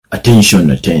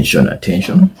Attention, attention,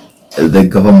 attention. The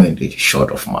government is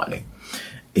short of money.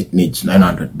 It needs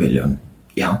 900 billion.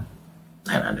 Yeah,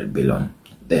 900 billion.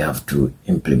 They have to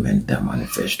implement their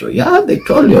manifesto. Yeah, they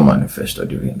told you a manifesto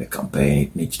during the campaign.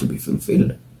 It needs to be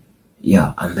fulfilled.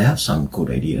 Yeah, and they have some good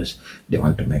ideas. They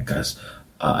want to make us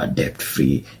a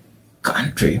debt-free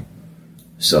country.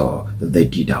 So they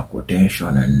did a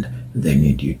quotation and they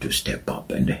need you to step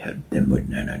up and help them with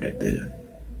 900 billion.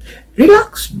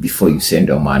 Relax before you send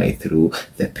your money through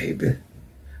the PayBill.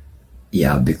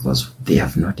 Yeah, because they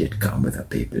have not yet come with a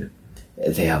PayBill.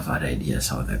 They have had ideas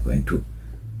how they're going to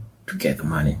get the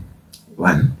money.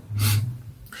 One,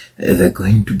 they're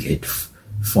going to get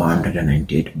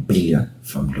 498 billion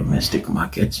from domestic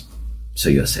markets. So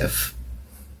you're safe.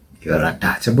 You're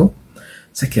untouchable.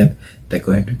 Second, they're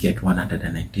going to get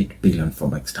 198 billion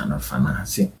from external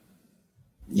financing.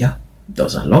 Yeah,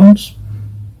 those are loans.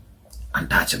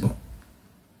 Untouchable.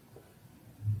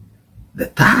 The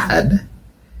third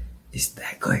is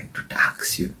they're going to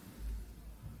tax you.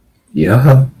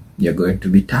 Yeah, you're going to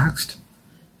be taxed.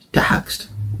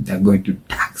 They're going to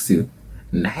tax you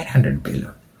 900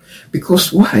 billion.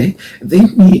 Because why? They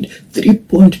need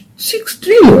 3.6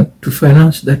 trillion to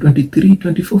finance the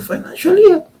 23-24 financial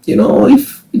year.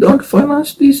 If we don't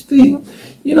finance this thing,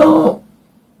 we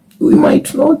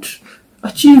might not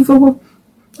achieve our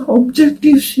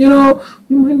objectives,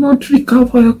 we might not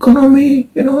recover our economy,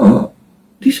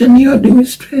 This is a new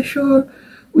administration.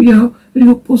 We are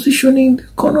repositioning the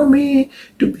economy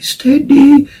to be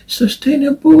steady,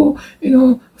 sustainable,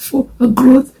 for a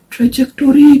growth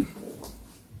trajectory.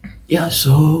 Yeah,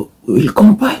 so we'll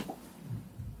comply.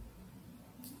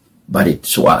 But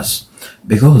it's worse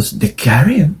because the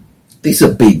carry, this is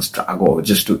a big struggle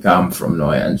just to come from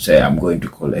nowhere and say, I'm going to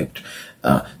collect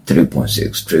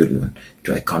 3.6 trillion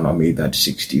to economy that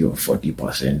 60 or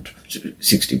 40%,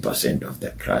 60% of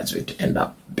the graduates end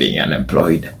up being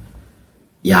unemployed.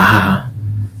 Yeah.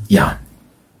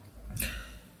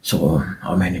 So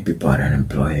how many people are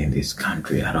unemployed in this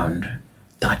country? Around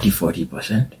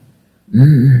 30-40%.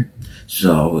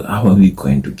 So how are we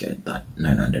going to get that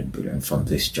 900 billion from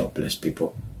these jobless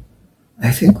people?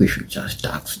 I think we should just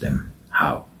tax them.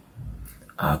 How?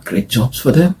 Create jobs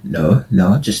for them?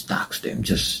 No, just tax them.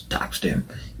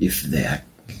 If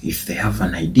they have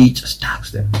an ID, just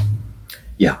tax them.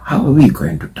 Yeah, how are we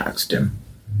going to tax them?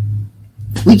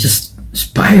 We just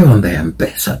spy on their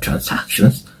M-Pesa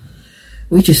transactions.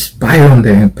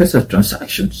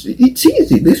 It's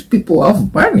easy. These people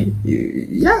have money.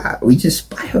 Yeah, we just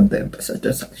spy on them. M-Pesa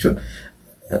transaction.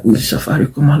 Will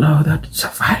Safaricom allow that?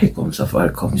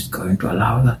 Safaricom is going to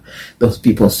allow that. Those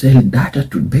people sell data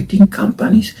to betting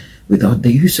companies without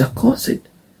the user consent.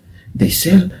 They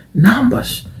sell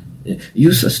numbers,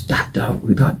 users' data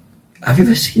without. Have you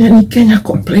ever seen any Kenya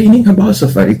complaining about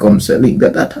Safaricom selling the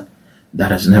data?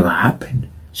 That has never happened.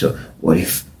 So what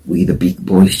if we, the big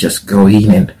boys, just go in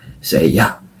and say,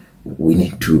 yeah, we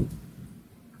need to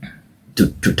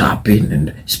tap in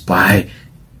and spy.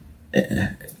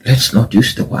 Let's not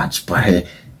use the word spy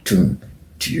to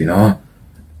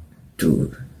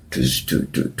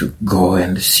go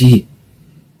and see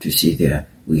there.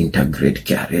 We integrate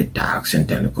carrier tax and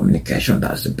telecommunication.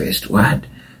 That's the best word,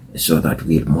 so that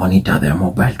we'll monitor their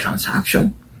mobile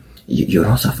transaction.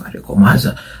 Safaricom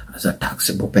has a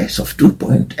taxable base of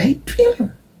 2.8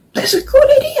 trillion. That's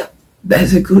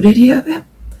a good idea there.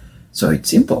 So it's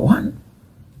simple. One,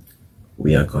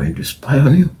 we are going to spy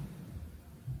on you.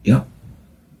 Yeah.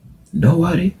 Don't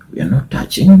worry, we are not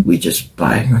touching, we're just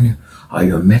spying on you. How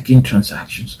you're making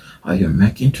transactions.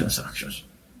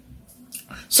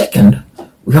 Second,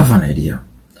 we have an idea.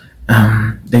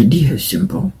 The idea is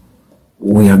simple.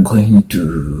 We are going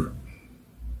to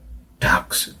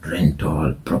tax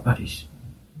rental properties.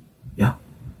 Yeah,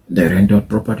 the rental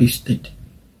properties that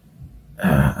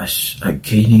are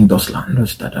gaining, those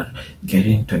landlords that are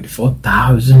getting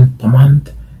 24,000 per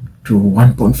month to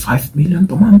 1.5 million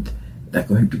per month, they're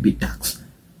going to be taxed.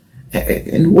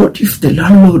 And what if the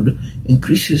landlord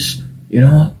increases,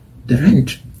 the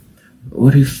rent?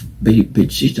 What if the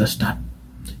bed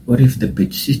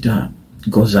sitter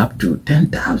goes up to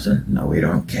 10,000? No, we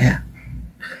don't care.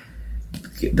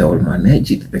 They will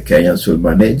manage it. The Kenyans will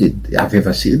manage it. Have you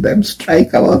ever seen them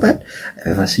strike about that? Have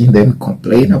you ever seen them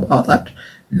complain about that?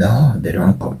 No, they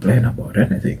don't complain about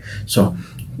anything. So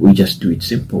we just do it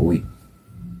simple.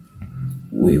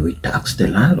 We tax the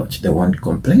landlords. They won't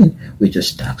complain. We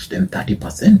just tax them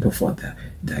 30% of what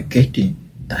they're getting.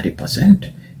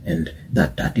 30%. And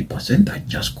that 30% are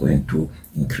just going to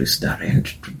increase the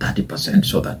rent to 30%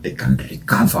 so that they can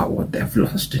recover what they've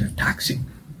lost in taxing.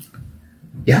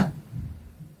 Yeah.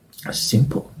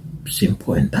 Simple.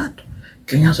 Simple in that.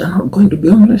 Kenyans are not going to be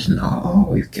homeless.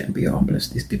 No, you can't be homeless.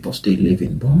 These people still live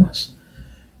in bombers.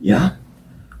 Yeah,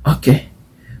 okay.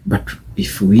 But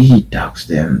if we tax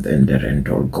them, then the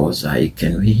rental goes high.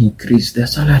 Can we increase their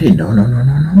salary? No, no, no,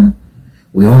 no, no, no.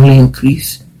 We only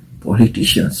increase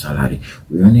politicians' salary.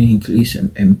 We only increase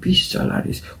MPs'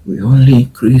 salaries. We only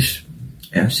increase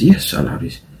MCS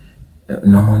salaries.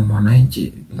 No more money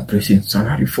increasing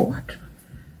salary for what?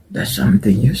 That's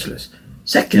something useless.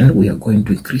 Second, we are going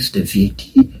to increase the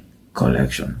VAT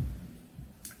collection.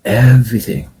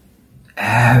 Everything,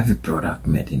 every product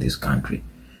made in this country,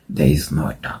 there is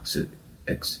no tax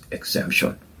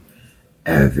exemption.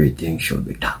 Everything should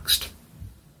be taxed.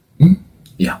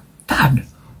 Yeah. Third,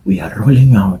 we are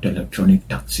rolling out electronic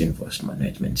tax invoice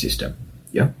management system.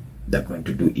 Yeah. They're going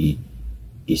to do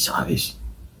e-service.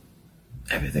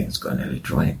 Everything's going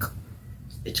electronic.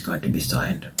 It's going to be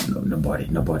signed.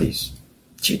 Nobody's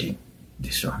cheating.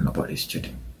 This one, nobody's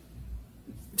cheating.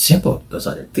 Simple. Those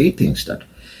are the three things that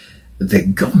the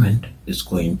government is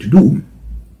going to do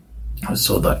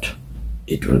so that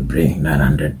it will bring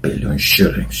 900 billion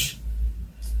shillings.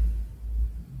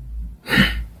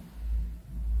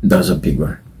 That's a big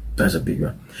one. That's a big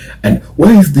one. And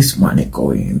where is this money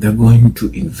going? They're going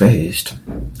to invest,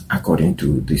 according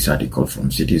to this article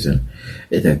from Citizen,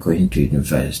 they're going to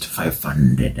invest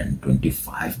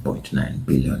 525.9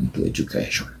 billion to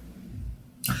education.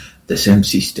 The same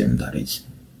system that is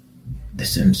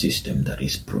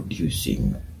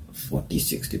producing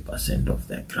 40-60% of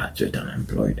their graduate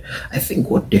unemployed. I think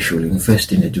what they should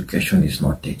invest in education is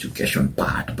not the education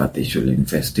part, but they should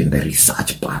invest in the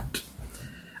research part.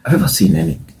 I've ever seen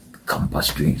any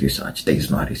campus doing research. There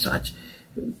is no research.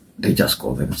 They just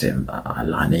call themselves a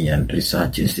learning and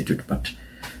research institute, but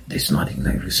there's nothing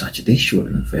like research. They should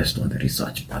invest on the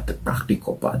research part, the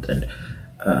practical part, and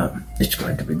it's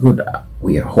going to be good.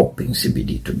 We are hoping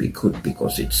CBD to be good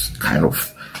because it's kind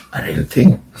of a real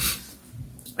thing.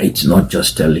 It's not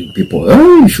just telling people,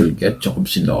 oh, you should get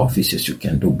jobs in the offices, you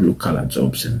can do blue-collar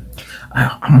jobs. And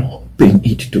I'm hoping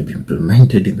it to be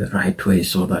implemented in the right way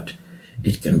so that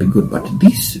it can be good. But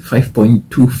this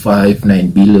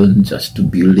 5.259 billion just to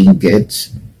building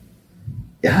gates,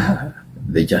 yeah,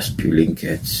 they're just building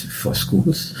gates for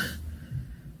schools.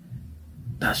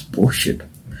 That's bullshit.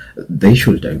 They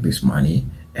should take this money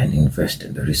and invest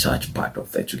in the research part of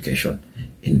the education,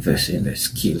 invest in the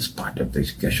skills part of the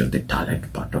education, the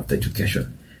talent part of the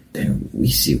education. Then we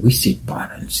see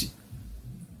parents.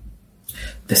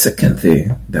 The second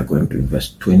thing, they're going to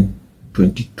invest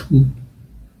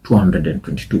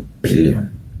 222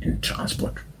 billion in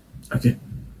transport. Okay,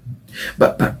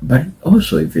 but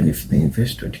also, even if they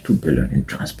invest 22 billion in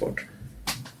transport,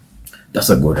 that's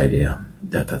a good idea.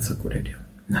 That's a good idea.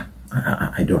 No,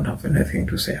 I don't have anything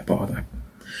to say about that.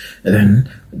 And then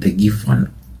they give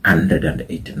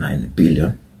 189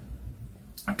 billion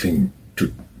to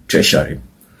Treasury,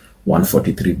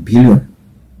 143 billion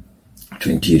to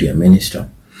Interior Minister,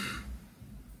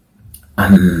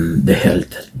 and the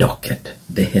health docket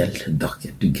to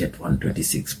get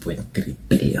 126.3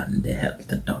 billion. The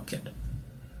health docket,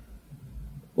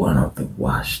 one of the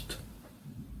worst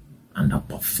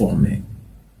underperforming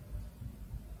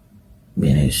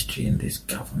ministry in this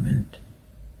government.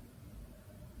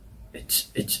 It's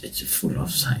full of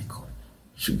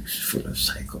it's full of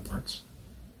psychopaths.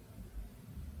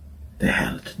 The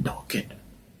health docket.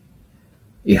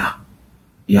 Yeah,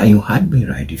 you heard me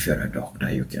right. If you're a doctor,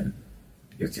 you can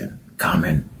come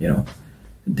and,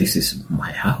 this is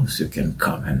my house. You can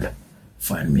come and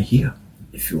find me here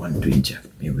if you want to inject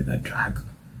me with a drug.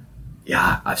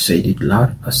 Yeah, I've said it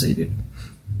loud. I said it.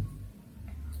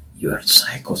 You are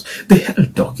psychos. The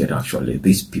health docket, actually,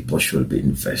 these people should be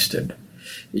invested.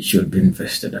 It should be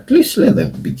invested. At least let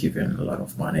them be given a lot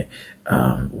of money.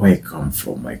 Where I come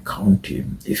from, my county,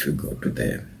 if you go to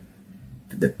the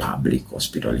public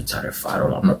hospital, it's a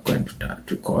referral. I'm not going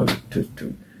to call it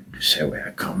to say where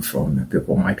I come from.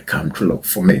 People might come to look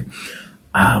for me.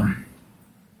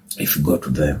 If you go to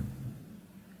the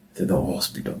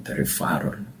hospital, the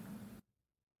referral,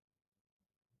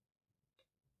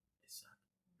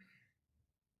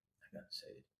 I can't say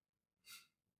it.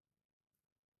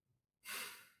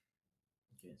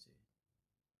 I can't say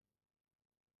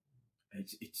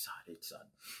it. It's sad. It's sad.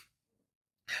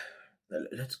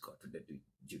 Let's go to the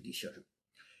judiciary.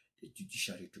 The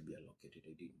judiciary to be allocated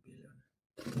 18 billion.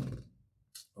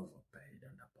 Overpaid,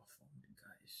 underperformed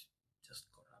guys. Just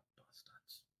corrupt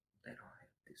bastards. They don't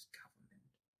help this government.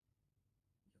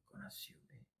 You're gonna sue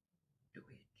me. Do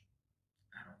it.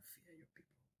 I don't fear you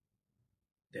people.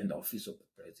 Then the office of the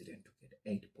president to get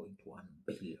 8.1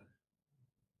 billion.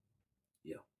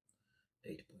 Yeah,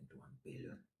 8.1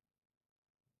 billion.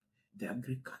 The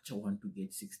agriculture want to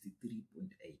get 63.89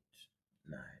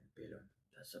 billion.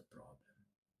 That's a problem.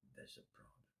 That's a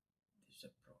problem. There's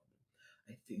a problem.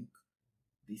 I think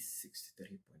this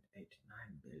 63.89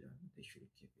 billion, they should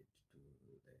give it to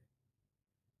the,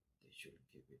 they should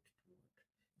give it to what?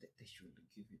 They should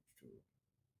give it to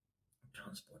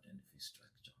transport and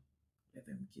infrastructure. Let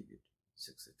them give it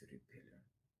 63 billion.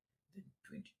 Then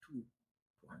 232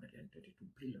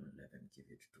 billion, let them give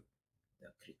it to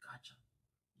the agriculture.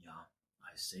 Yeah,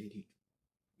 I said it.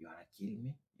 You wanna kill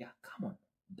me? Yeah, come on.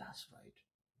 That's right.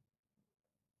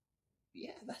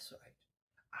 Yeah, that's right.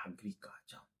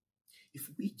 Agriculture. If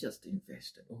we just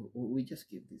invested, or we just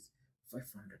give this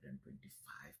 525.9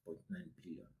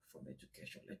 billion from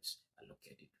education, let's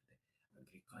allocate it to the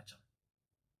agriculture.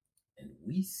 And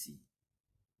we see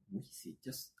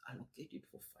just allocate it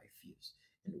for 5 years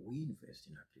and we invest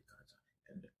in agriculture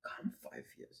and come 5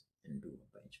 years and do a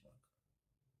benchmark.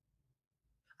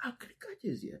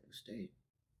 Agriculture is here to stay.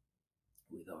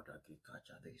 Without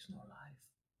agriculture, there is no life.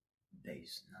 There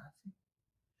is nothing.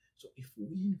 So if we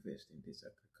invest in this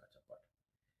agriculture part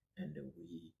and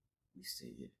we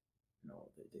say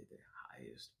no, the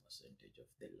highest percentage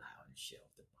of the lion's share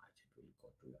of the budget will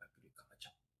go to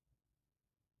agriculture.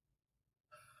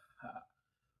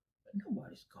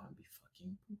 Nobody's gonna be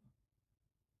fucking poor.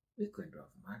 We're going to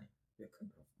have money. We're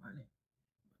going to have money.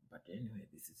 But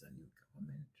anyway, this is a new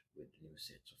government with new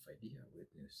sets of idea, with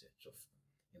new sets of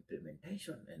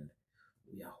implementation, and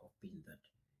we are hoping that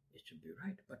it should be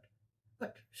right. But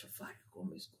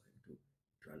Safaricom is going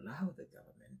to allow the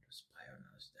government to spy on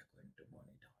us. They're going to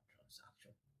monitor our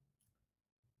transaction.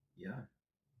 Yeah.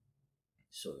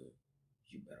 So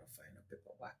you better find a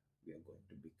paper bag. We are going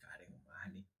to be carrying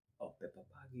money. Or paper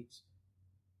bag, it's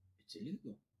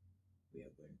illegal. We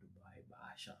are going to buy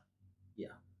Basha.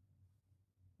 Yeah.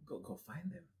 Go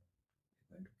find them.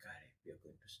 We're going to carry. We are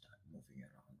going to start moving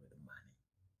around with the money.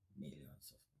 Millions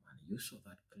of money. You saw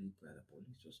that clip where the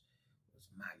police was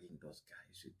mugging those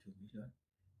guys with 2 million.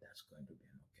 That's going to be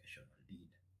an occasional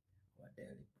deed, our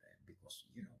daily bread, because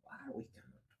you know why we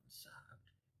cannot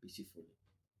transact peacefully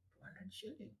 200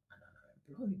 shilling and an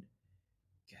unemployed.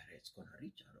 Garrett's gonna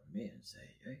reach out on me and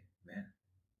say, "Hey man,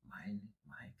 my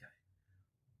guy,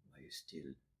 why you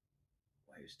still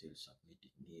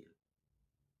submitting nil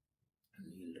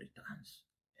returns?"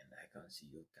 And I can see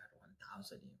you've got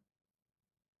 1,000 in.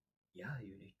 Yeah,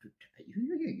 you need to.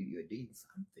 You're doing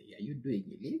something. Are you doing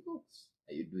illegals?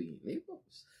 Are you doing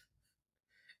illegals?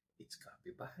 It's gonna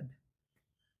be bad.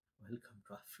 Welcome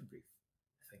to Afribrief.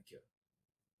 Thank you.